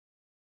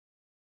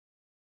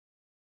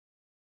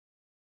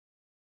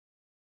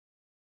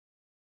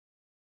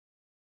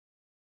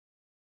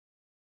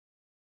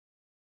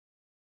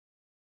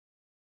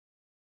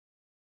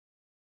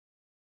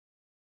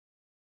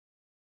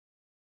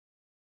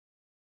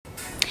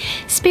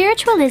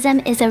Spiritualism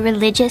is a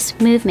religious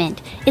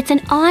movement. It's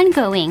an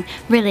ongoing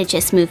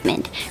religious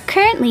movement.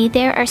 Currently,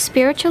 there are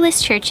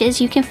spiritualist churches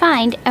you can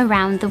find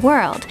around the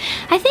world.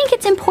 I think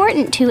it's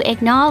important to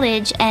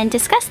acknowledge and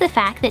discuss the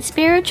fact that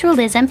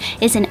spiritualism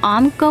is an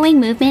ongoing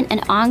movement,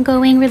 an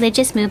ongoing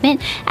religious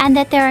movement, and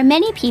that there are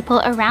many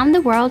people around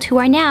the world who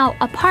are now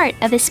a part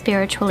of a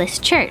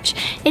spiritualist church.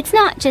 It's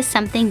not just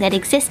something that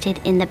existed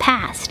in the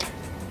past.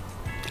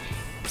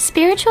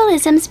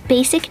 Spiritualism's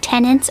basic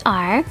tenets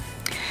are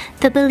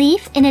the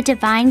belief in a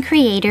divine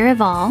creator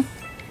of all,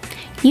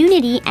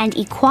 unity and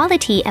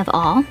equality of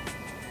all,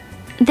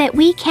 that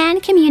we can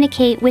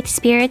communicate with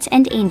spirits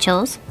and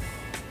angels,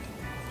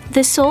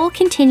 the soul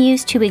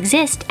continues to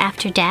exist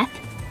after death,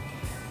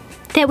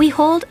 that we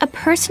hold a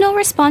personal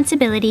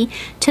responsibility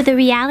to the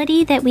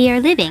reality that we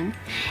are living,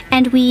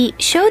 and we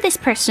show this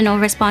personal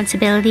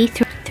responsibility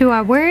through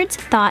our words,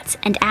 thoughts,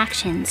 and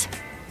actions.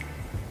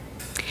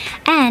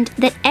 And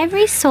that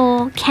every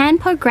soul can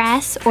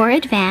progress or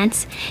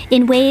advance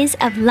in ways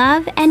of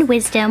love and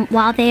wisdom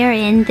while they are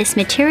in this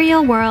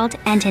material world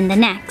and in the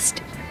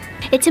next.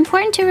 It's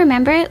important to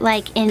remember,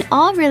 like in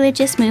all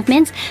religious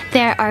movements,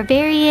 there are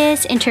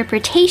various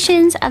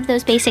interpretations of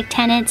those basic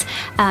tenets.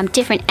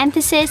 Different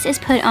emphasis is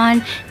put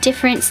on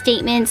different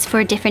statements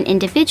for different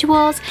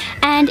individuals.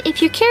 And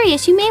if you're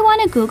curious, you may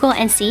want to Google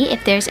and see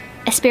if there's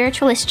a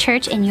spiritualist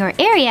church in your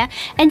area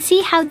and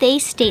see how they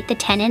state the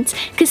tenets,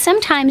 because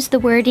sometimes the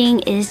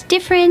wording is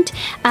different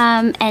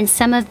and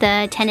some of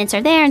the tenets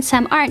are there and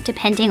some aren't,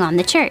 depending on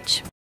the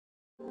church.